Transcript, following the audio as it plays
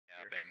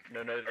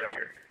No, they're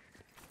here.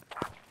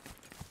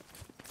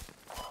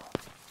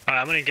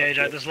 Alright, I'm gonna engage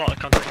out. There's a lot of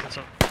contact and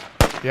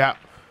stuff. Yeah.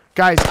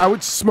 Guys, I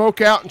would smoke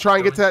out and try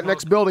and get to that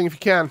next building if you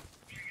can.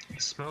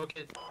 Smoke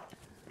it.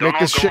 Don't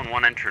all go in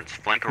one entrance.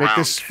 Flank around.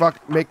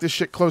 Make this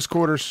shit close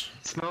quarters.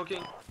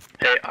 Smoking.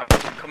 Hey, I'm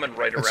coming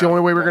right around. That's the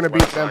only way we're gonna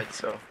beat them. Side,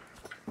 so.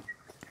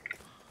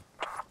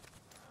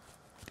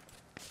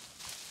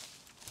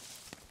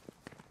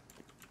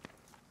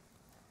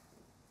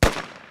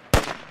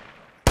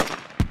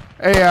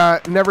 Hey,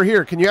 Never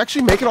Here. Can you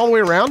actually make it all the way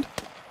around?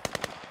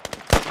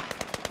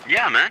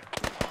 Yeah, man.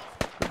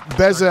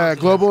 Bez,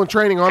 global and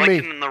training on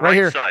me. Right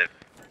here. Side.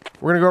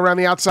 We're gonna go around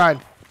the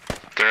outside.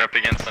 They're up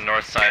against the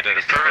north side of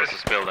the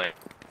closest building.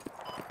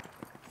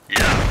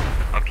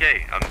 Yeah.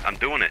 Okay, I'm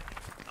doing it.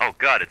 Oh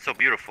God, it's so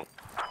beautiful.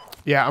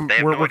 Yeah,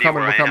 we're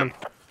coming.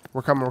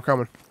 We're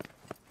coming.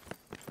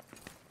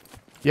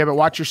 Yeah, but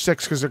watch your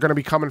 6 because they're gonna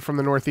be coming from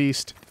the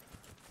northeast.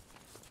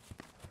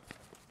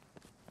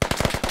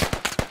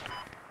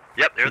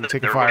 Yep, they're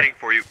waiting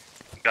for you.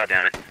 God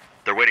damn it.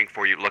 They're waiting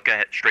for you. Look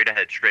ahead, straight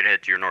ahead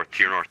to your north,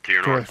 to your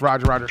north.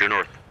 Roger. To your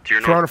north.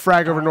 Throwing a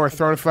frag over north.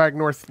 Throwing a flag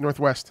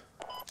northwest.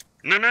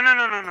 No.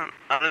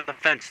 Out of the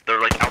fence.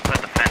 They're like outside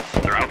the fence.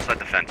 They're outside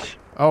the fence.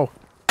 Oh.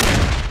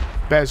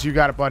 Bez, you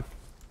got it, bud.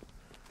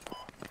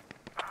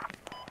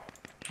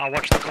 I'll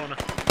watch the corner.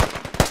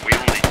 We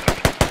only...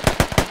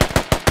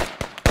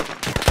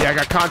 Yeah, I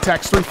got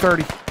contacts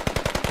 330.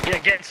 Yeah,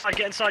 get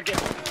inside.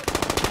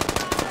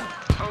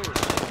 Oh.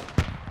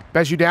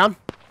 Bez, you down?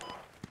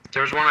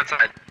 There's one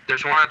outside.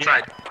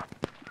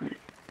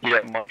 Yeah,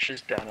 Munch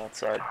is down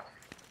outside.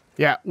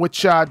 Yeah,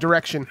 which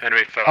direction?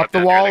 Enemy fell Up the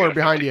wall or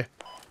behind you?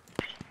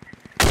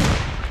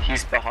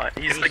 He's behind.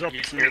 He's near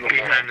the wall.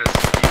 Behind us.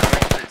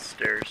 He's on the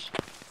stairs.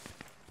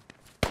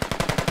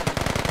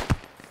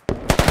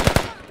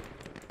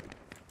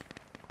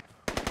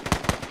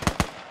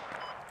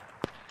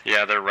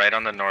 Yeah, they're right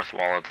on the north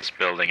wall of this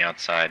building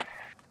outside.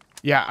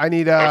 Yeah, I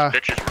need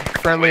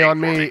friendly on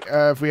me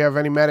if we have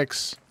any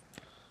medics.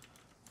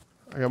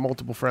 I got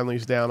multiple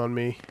friendlies down on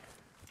me,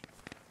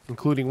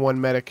 including one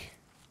medic.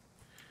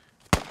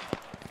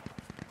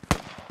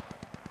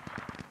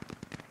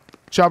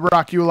 Chub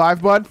Rock, you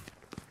alive, bud?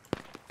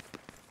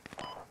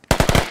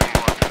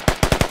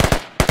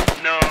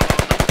 No.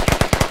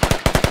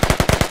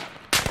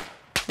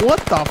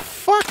 What the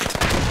fuck?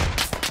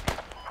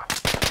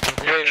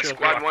 Hey,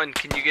 squad 1,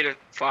 can you get a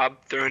fob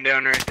thrown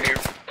down right there?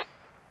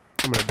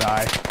 I'm gonna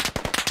die.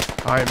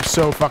 I am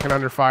so fucking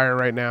under fire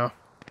right now.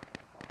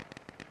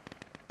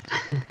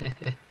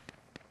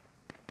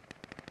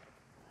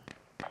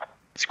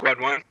 Squad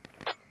 1.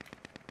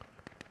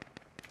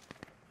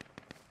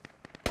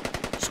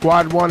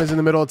 Squad 1 is in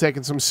the middle of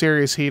taking some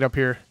serious heat up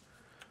here.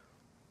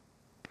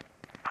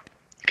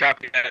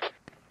 Copy that.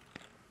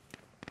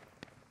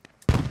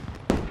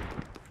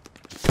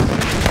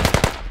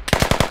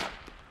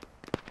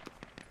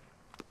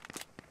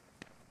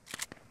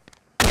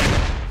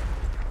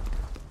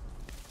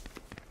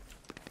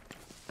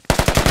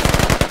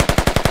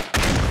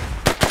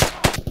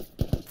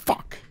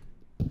 Fuck.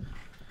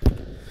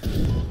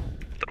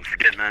 Don't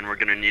forget, man, we're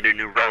gonna need a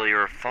new rally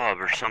or a fob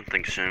or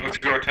something soon. Let's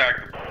go attack.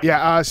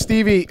 Yeah,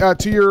 Stevie,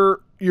 to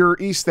your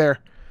east there.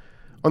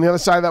 On the other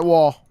side of that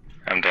wall.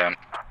 I'm down.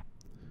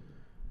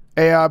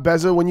 Hey,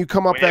 Beza, when you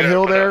come up that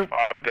hill there,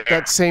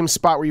 that same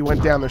spot where you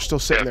went down, they're still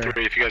sitting there.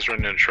 If you guys run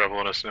into trouble,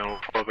 let us know.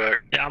 We'll pull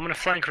back. Yeah, I'm gonna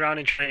flank around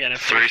and try and get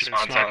 3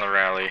 spawns on the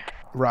rally.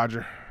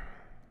 Roger.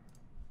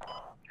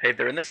 Hey,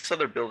 they're in this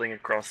other building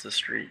across the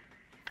street.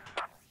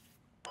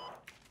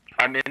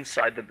 I'm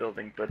inside the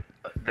building, but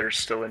they're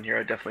still in here.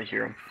 I definitely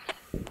hear them.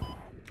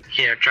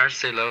 Yeah, try to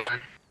stay low.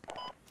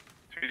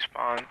 2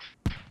 spawns.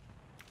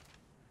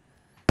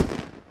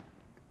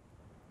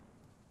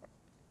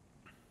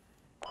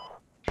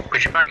 We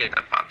should probably get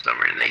that fob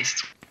somewhere in the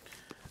east.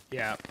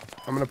 Yeah,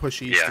 I'm gonna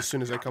push east as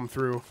soon as I come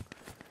through.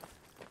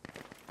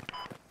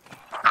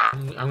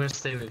 I'm gonna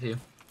stay with you.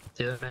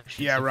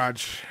 Yeah,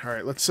 Raj. All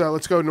right, let's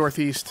go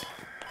northeast.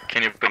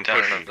 Can you put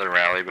down the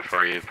rally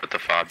before you put the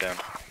fob down?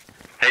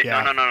 Hey,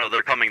 Yeah. no,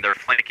 they're coming. They're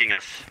flanking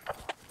us.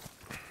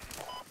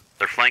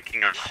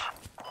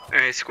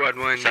 Alright, squad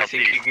 1, I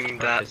think you can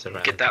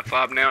get that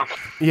fob now.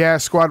 Yeah,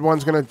 squad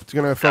 1's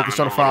gonna focus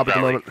on a fob at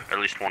the moment. At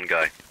least one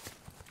guy.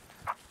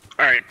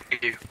 Alright,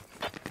 thank you.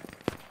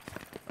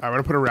 I'm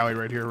gonna put a rally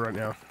right here, right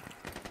now.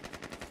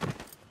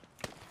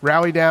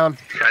 Rally down.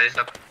 Guys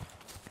up.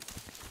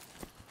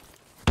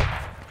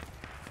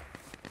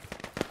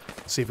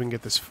 See if we can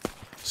get this.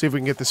 See if we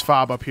can get this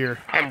fob up here.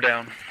 I'm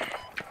down.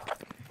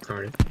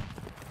 Sorry.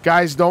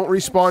 Guys, don't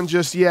respawn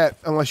just yet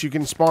unless you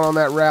can spawn on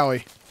that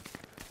rally.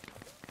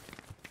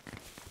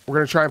 We're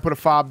gonna try and put a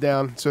fob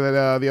down so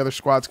that the other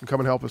squads can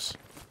come and help us.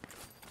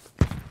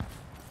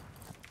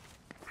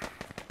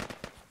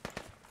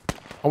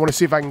 I want to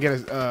see if I can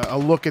get a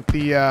look at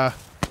the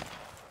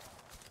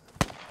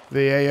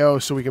AO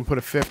so we can put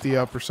a 50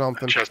 up or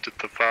something. Just at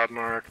the fob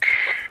mark.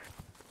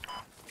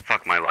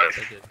 Fuck my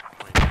life.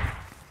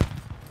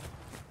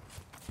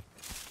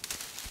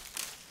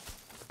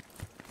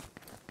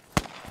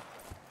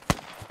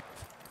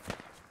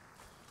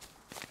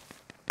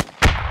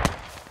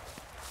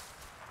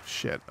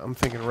 shit. I'm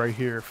thinking right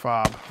here,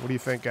 fob. What do you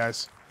think,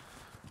 guys?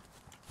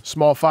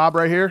 Small fob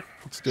right here?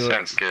 Let's do it.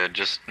 Sounds good.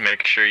 Just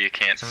make sure you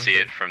can't see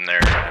it from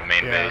their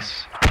main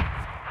base.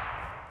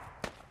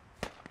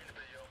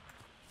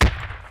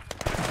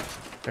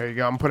 There you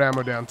go. I'm gonna put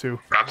ammo down too.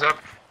 Rob's up.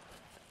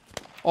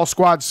 All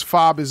squads,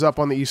 fob is up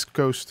on the east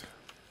coast.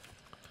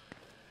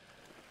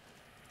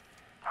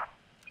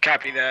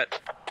 Copy that.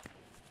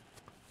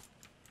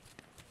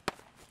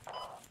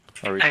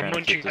 Hey,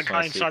 Munchie, that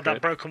guy inside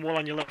that broken wall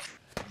on your left.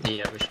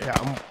 Yeah, we should.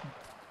 Yeah,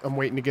 I'm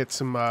waiting to get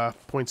some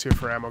points here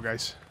for ammo,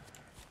 guys.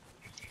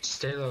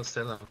 Stay low,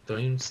 stay low. Don't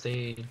even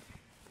stay.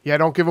 Yeah,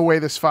 don't give away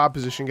this fob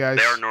position, guys.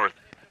 They are north.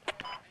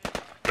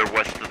 They're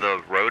west of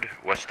the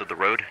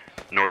road.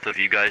 North of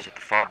you guys at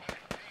the fob.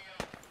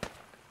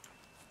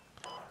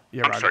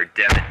 Yeah, I'm sorry,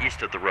 damn it,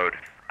 east of the road.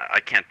 I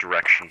can't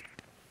direction.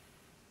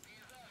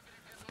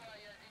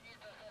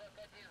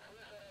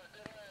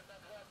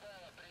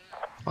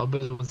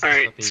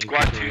 Alright,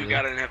 squad 2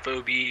 got an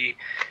FOB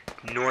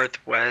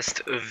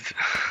northwest of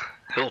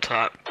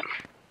Hilltop.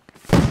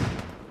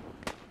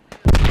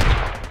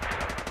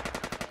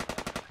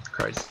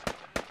 Christ.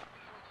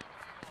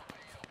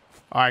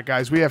 Alright,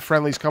 guys, we have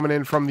friendlies coming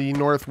in from the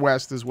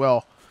northwest as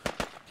well.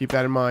 Keep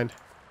that in mind.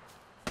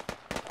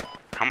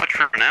 How much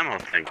for an ammo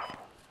thing? I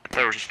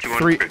thought it was just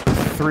 200.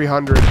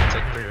 300.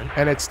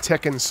 And it's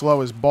ticking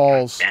slow as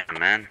balls. Damn,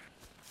 man.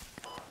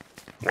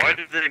 Why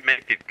did they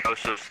make it go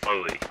so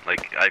slowly?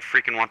 Like, I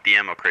freaking want the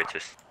ammo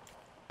crates.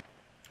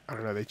 I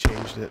don't know, they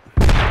changed it.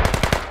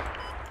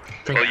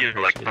 Well, you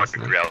know, like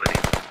fucking reality.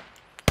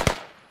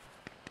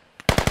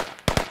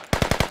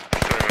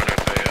 Still run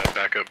up a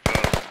backup.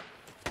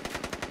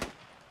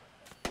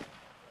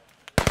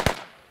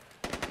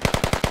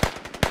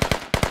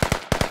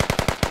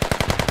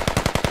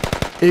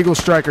 Eagle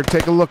Striker,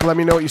 take a look. Let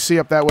me know what you see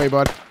up that way,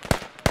 bud.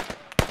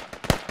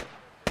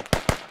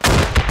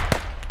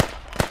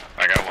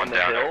 I got one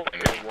down.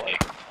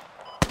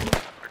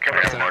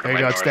 There you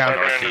go, it's down.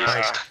 Go.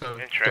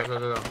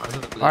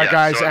 Alright,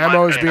 guys, so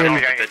ammo is being...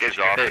 Bitches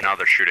off, and now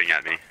they're shooting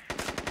at me.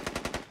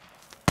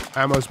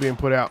 Ammo's being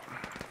put out.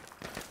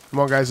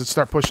 Come on, guys, let's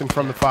start pushing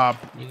from the fob.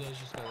 You guys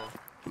just gotta...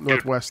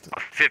 Northwest. A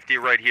 50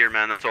 right here,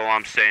 man. That's all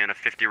I'm saying. A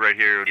 50 right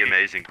here would be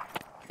amazing.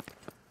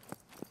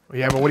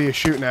 Yeah, but what are you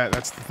shooting at?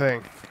 That's the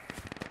thing.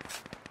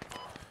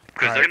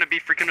 Because they're going to be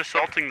freaking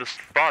assaulting the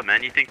spot,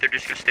 man. You think they're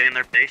just going to stay in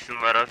their base and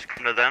let us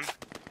come to them?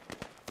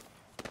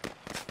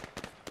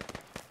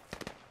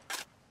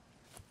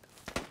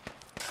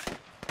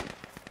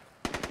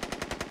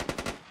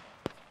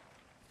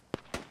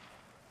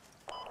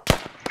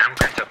 I'm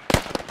cracked up.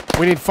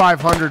 We need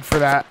 500 for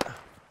that.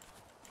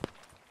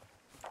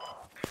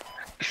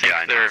 Yeah,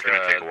 I know. It's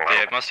going to take a while.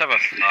 They must have a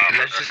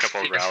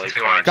couple of rally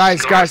points.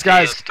 Guys.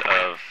 Northeast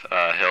of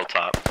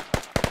Hilltop.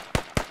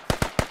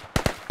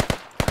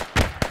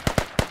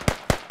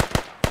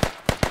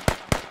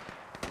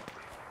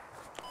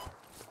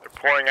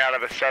 Pouring out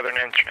of the southern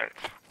entrance.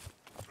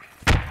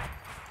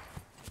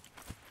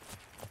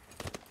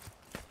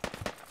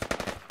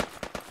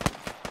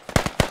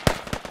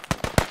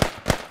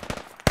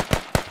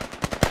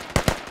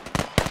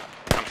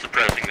 I'm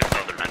suppressing the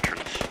southern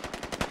entrance.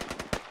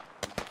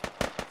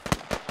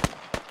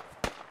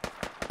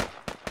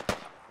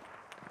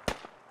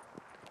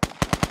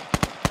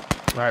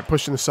 Alright,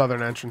 pushing the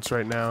southern entrance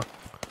right now.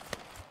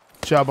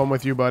 Chubb, I'm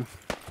with you, bud.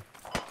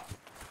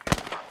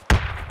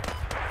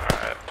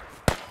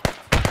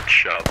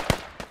 Shove.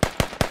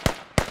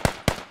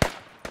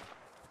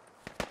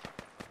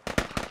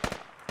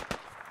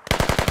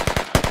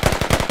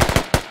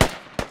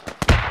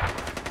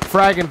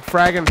 Frag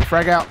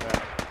out.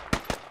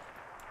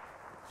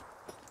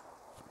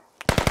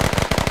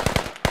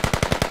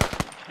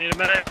 Need a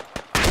minute.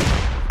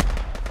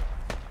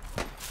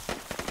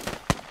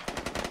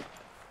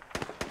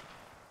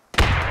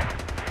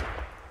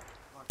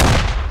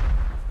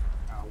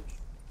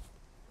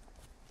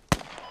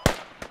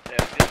 Yeah,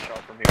 I feel shot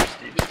from here,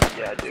 Steve.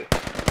 Yeah, I do.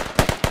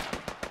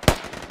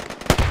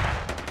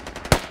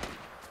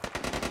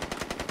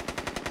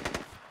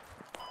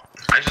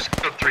 I just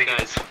killed 3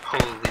 guys.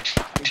 Holy shit.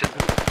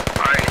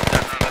 Alright,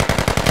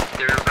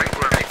 they're right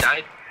where I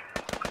died,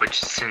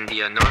 which is in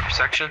the north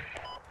section.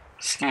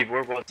 Steve,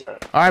 where was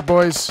that? Alright,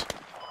 boys.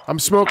 I'm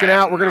smoking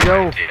out. We're gonna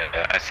go.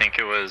 Idea. I think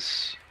it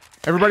was...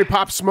 Everybody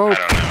pop smoke.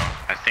 I don't know.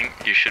 I think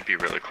you should be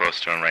really close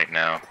to him right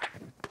now.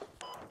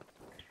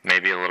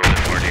 Maybe a little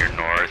bit more to your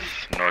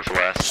north,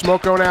 northwest.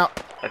 Smoke going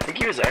out. I think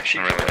he was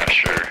actually I'm really not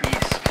sure.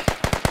 east.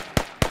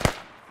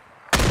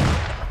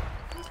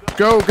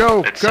 Go.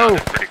 It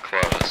sounded pretty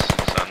close,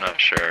 so I'm not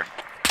sure.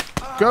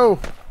 Go.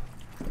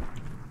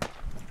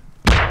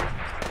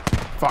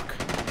 Fuck.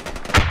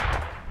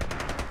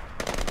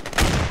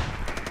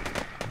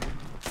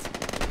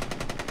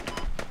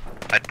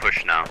 I'd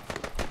push now.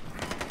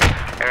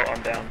 Oh,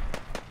 I'm down.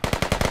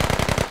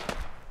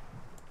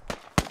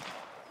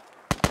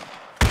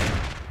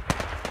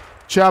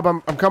 Chubb,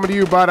 I'm coming to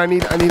you, bud. I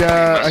need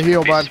a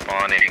heal, bud.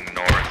 Spawning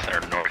north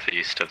or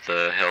northeast of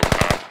the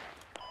hilltop.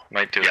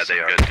 Might do Yeah, some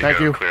they are. good to Thank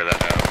go you. clear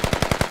that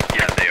out.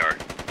 Yeah, they are.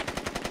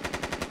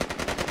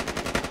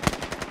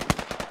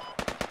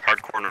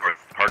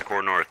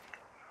 core north.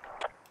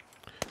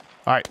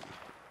 All right.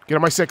 Get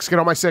on my 6. Get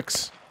on my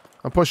 6.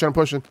 I'm pushing. I'm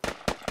pushing.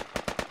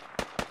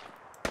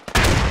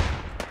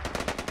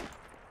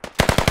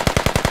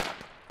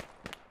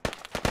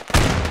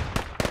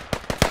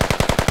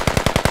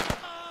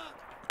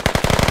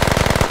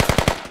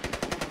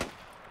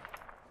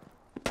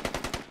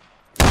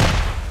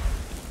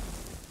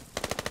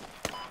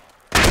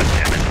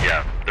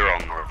 Yeah, they're all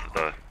north of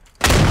the...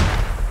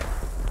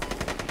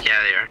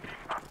 Yeah, they are.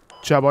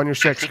 Chubb, on your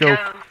 6. Go.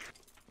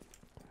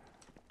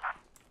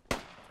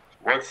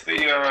 What's the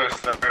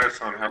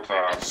status on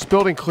Hilltop? This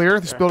building clear.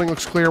 This building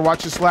looks clear.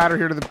 Watch this ladder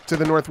here to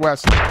the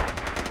northwest.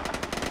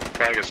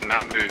 Flag is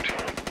not moved.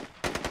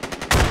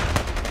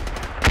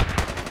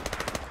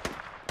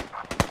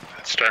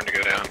 It's starting to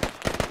go down.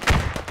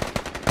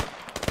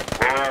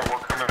 We're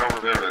coming over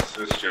there to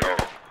assist you.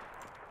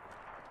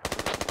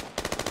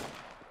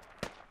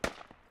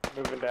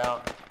 Moving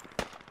down.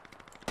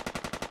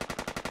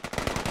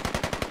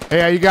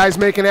 Hey, how you guys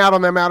making out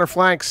on them outer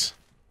flanks?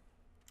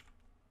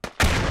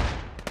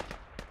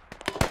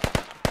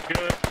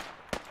 Good.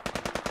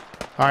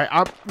 All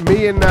right,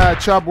 me and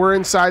Chubb, we're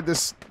inside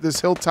this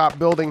hilltop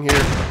building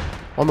here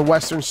on the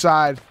western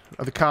side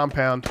of the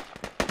compound.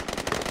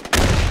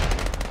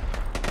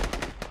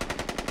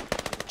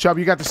 Chubb,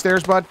 you got the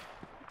stairs, bud?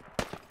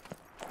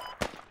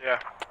 Yeah.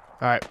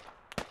 All right.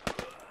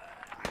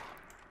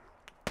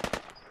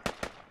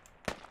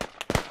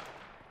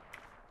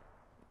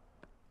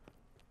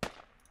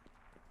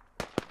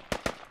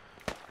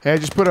 Hey, I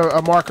just put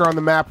a marker on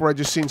the map where I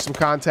just seen some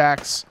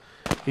contacts.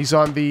 He's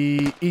on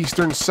the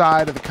eastern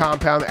side of the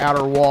compound, the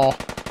outer wall.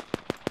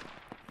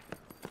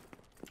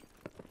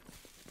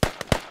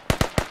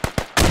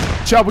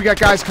 Chubb, we got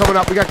guys coming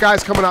up. We got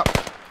guys coming up.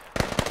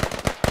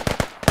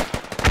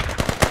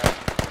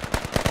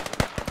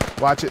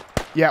 Watch it.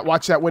 Yeah,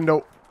 watch that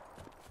window.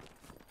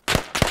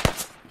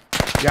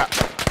 Yeah.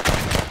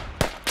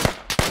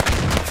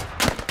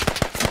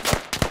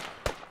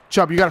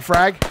 Chubb, you got a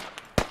frag?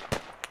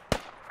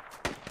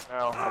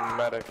 No, I'm a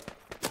medic.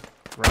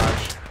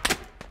 Raj.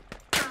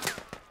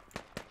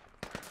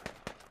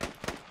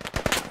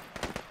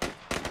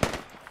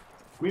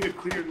 We need to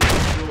clear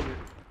this building.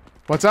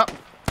 What's up?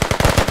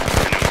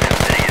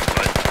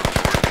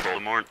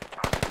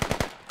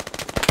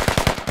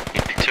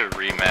 To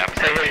remap.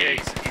 Hey,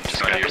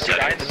 just go to your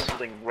settings.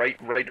 Right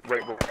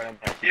around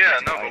there. Yeah,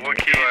 no, but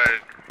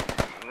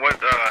what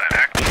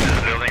active is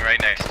the building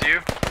right next to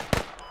you?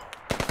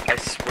 I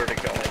swear to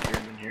God, I hear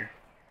him in here.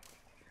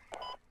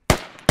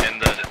 And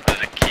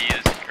the key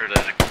is, or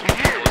the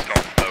tool is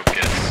called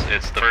focus.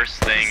 It's the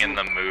first thing in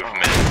the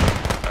movement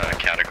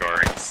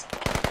category.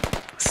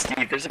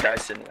 Steve, there's a guy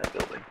sitting in that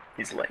building.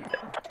 He's laying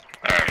down.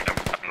 Alright,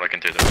 I'm looking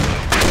through the...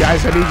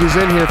 Guys, I need you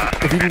in here.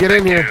 If you can get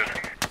in here.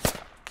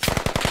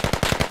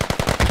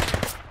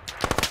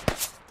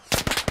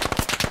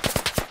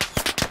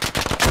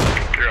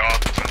 You're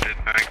off, 100,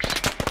 thanks.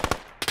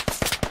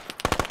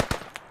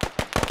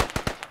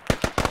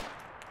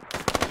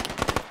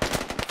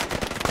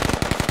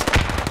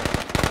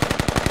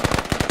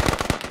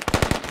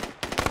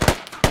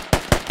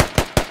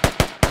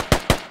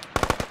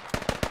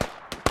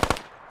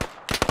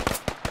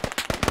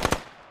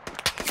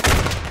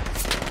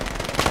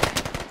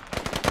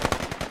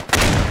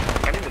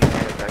 I don't even know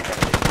where that guy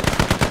is.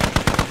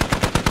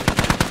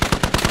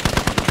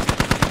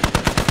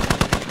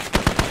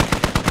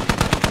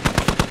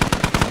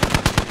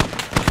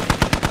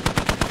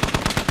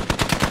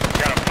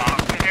 Got a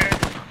box in here?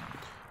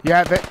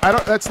 Yeah,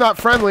 that's not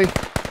friendly.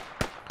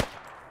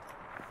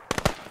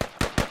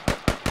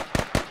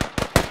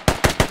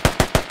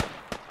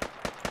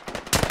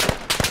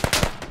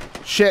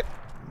 Shit.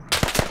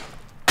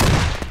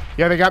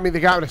 Yeah, they got me. They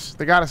got us.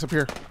 They got us up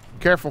here.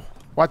 Careful.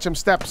 Watch them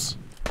steps.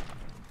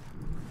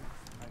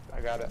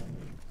 I got it.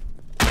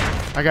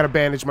 I gotta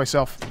bandage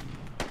myself.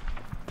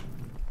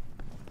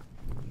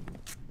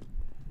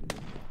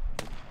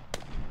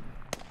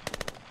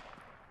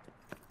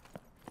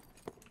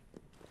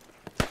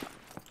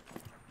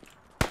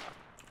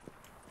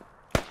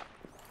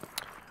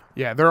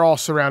 Yeah, they're all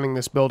surrounding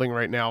this building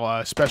right now,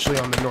 especially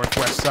on the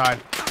northwest side.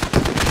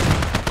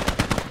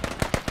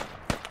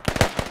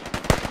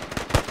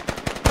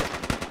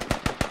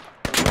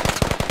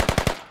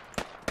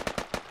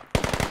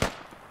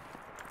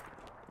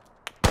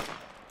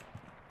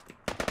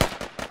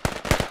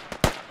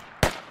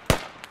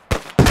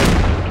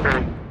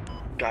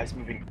 Guys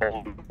moving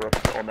all over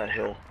up on that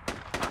hill.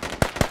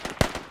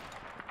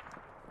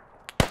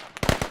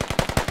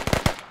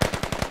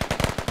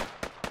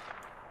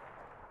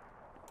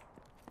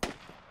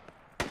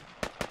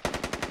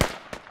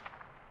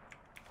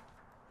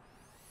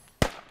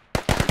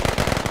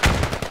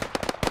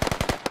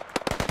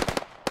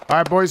 All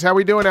right, boys, how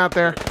we doing out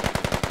there?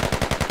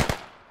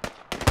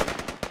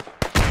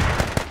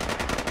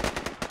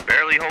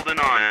 Barely holding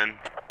on.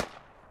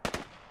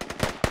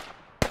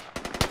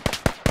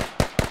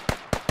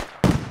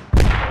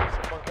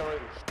 Someone come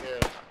right the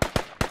stairs.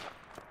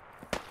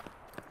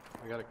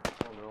 I gotta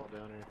hold it all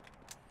down here.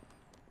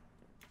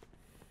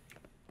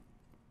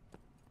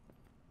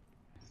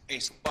 Hey,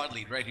 squad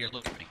lead, right here.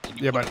 Look at me. Can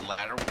you Yeah, put but a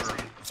ladder?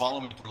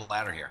 Follow me. Put a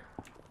ladder here.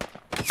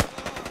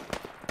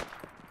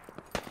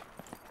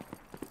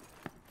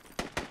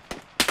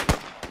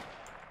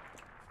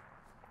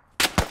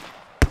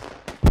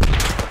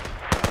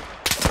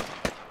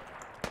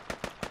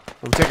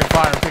 I'm taking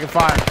fire. I'm taking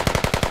fire.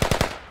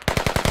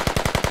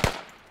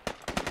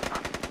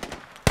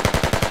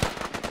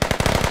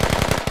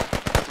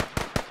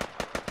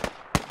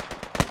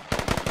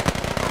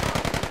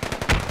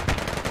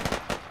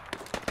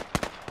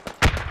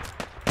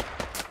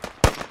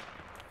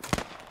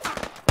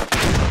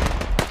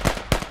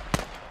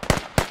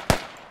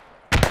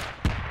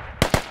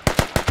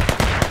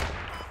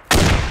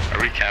 Are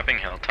we capping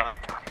Hilltop?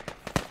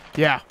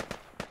 Yeah.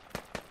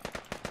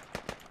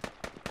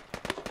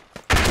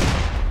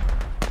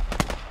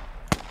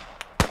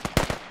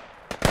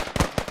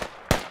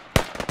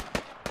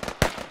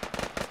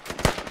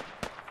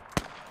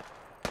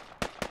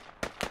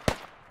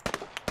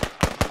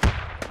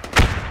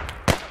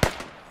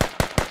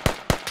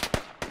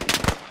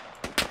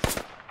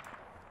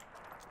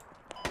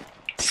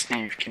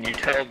 Steve, can you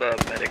tell the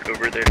medic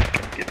over there to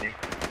come get me?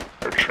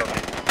 Or try?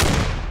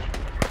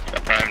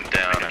 I'm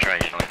down. I'm trying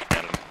to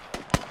get him.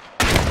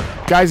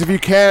 Guys, if you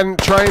can,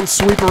 try and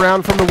sweep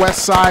around from the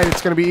west side.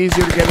 It's going to be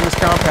easier to get in this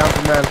compound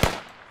from then.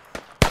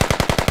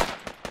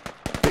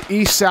 The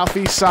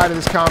east-southeast side of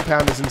this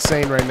compound is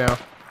insane right now.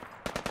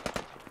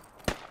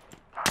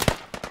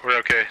 We're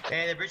okay.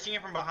 Hey, they're breaching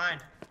in from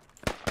behind.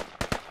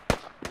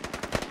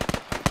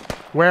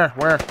 Where?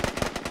 Where?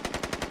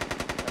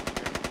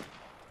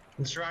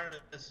 I'm surrounded.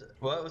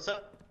 What? What's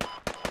up?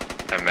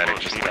 That medic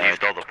just Someone died.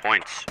 used all the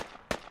points.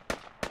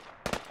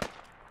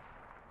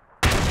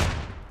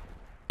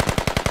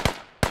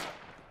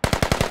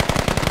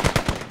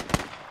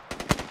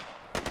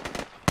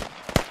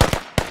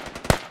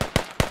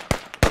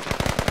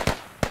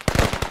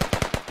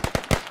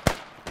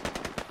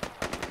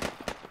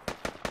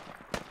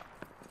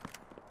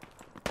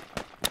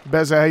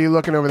 Beza, how you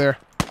looking over there?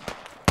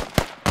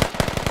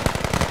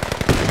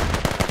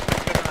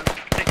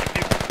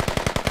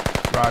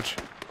 Raj.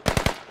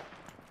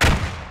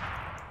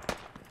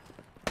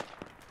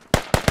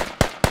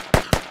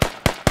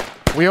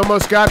 We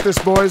almost got this,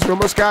 boys. We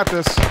almost got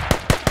this.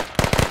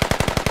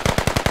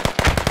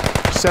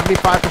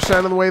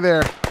 75% of the way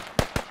there.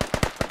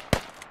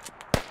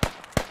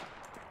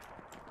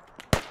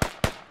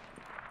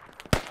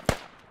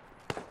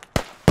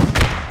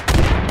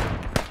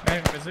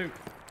 Hey, Bazoo.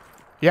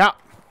 Yeah.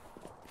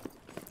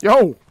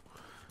 Yo.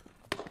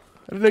 I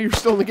didn't know you were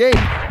still in the game.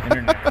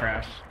 Internet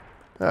crash.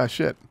 Ah,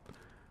 shit.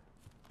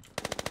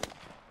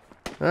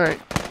 Alright.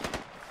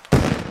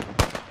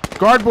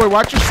 Guard boy,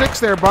 watch your 6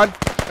 there, bud.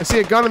 I see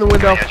a gun in the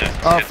window.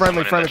 Oh,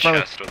 friendly, friendly,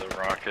 friendly. With a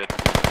rocket.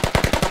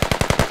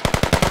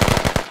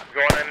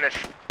 Going in this.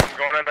 I'm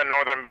going in the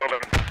northern building.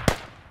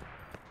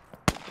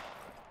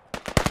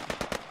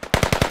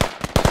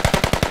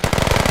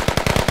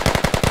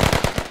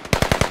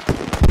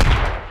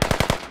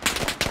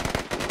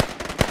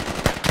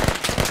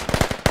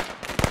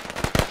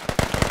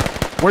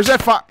 Where's that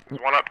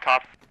There's one up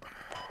top.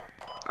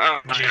 Oh,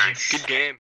 good game.